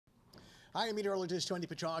Hi, I'm meteorologist Tony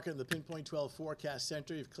Petrarca in the Pinpoint 12 Forecast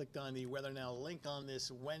Center. You've clicked on the Weather Now link on this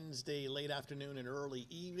Wednesday late afternoon and early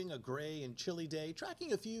evening, a gray and chilly day.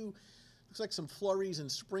 Tracking a few, looks like some flurries and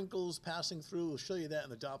sprinkles passing through. We'll show you that in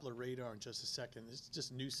the Doppler radar in just a second. It's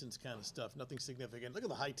just nuisance kind of stuff, nothing significant. Look at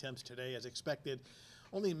the high temps today as expected.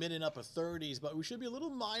 Only mid and upper 30s, but we should be a little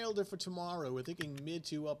milder for tomorrow. We're thinking mid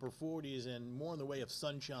to upper 40s and more in the way of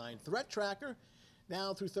sunshine. Threat tracker.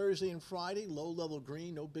 Now through Thursday and Friday, low-level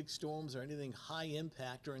green, no big storms or anything high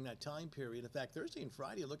impact during that time period. In fact, Thursday and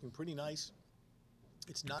Friday are looking pretty nice.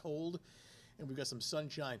 It's not cold, and we've got some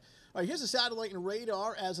sunshine. All right, here's the satellite and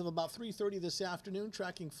radar as of about 3:30 this afternoon,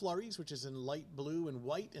 tracking flurries, which is in light blue and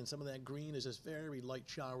white, and some of that green is just very light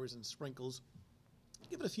showers and sprinkles.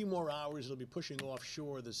 Give it a few more hours, it'll be pushing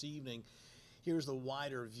offshore this evening. Here's the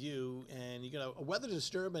wider view, and you got a weather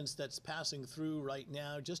disturbance that's passing through right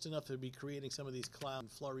now, just enough to be creating some of these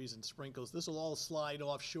cloud flurries and sprinkles. This will all slide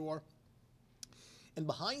offshore, and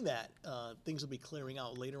behind that, things will be clearing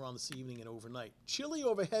out later on this evening and overnight. Chilly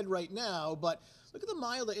overhead right now, but look at the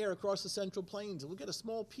milder air across the Central Plains, and we'll get a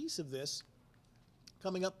small piece of this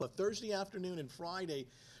coming up Thursday afternoon and Friday.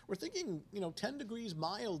 We're thinking, 10 degrees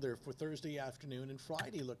milder for Thursday afternoon, and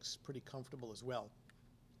Friday looks pretty comfortable as well.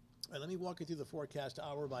 All right, let me walk you through the forecast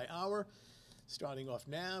hour by hour. Starting off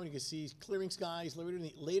now, you can see clearing skies later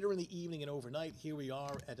in the evening and overnight. Here we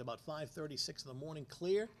are at about 5:36 in the morning,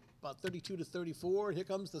 clear, about 32 to 34. Here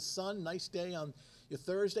comes the sun. Nice day on your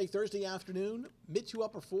Thursday afternoon. Mid to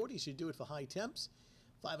upper 40s, you do it for high temps.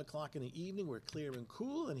 5 o'clock in the evening, we're clear and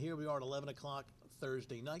cool. And here we are at 11 o'clock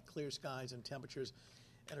Thursday night, clear skies and temperatures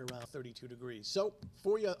at around 32 degrees. So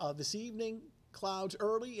for you this evening, clouds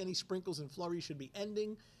early. Any sprinkles and flurries should be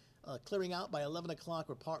ending. Clearing out by 11 o'clock,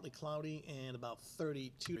 we're partly cloudy and about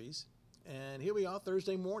 32 degrees. And here we are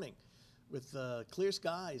Thursday morning with clear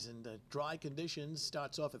skies and dry conditions.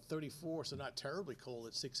 Starts off at 34, so not terribly cold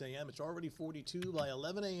at 6 a.m. It's already 42 by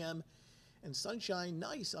 11 a.m. And sunshine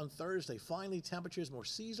nice on Thursday. Finally, temperatures more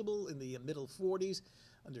seasonable in the middle 40s.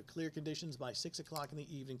 Under clear conditions by 6 o'clock in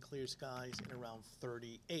the evening, clear skies and around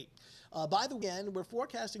 38. By the weekend, we're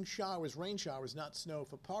forecasting showers, rain showers, not snow,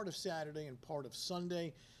 for part of Saturday and part of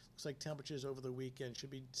Sunday. Looks like temperatures over the weekend should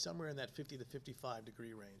be somewhere in that 50 to 55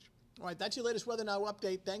 degree range. All right, that's your latest Weather Now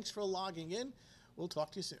update. Thanks for logging in. We'll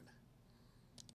talk to you soon.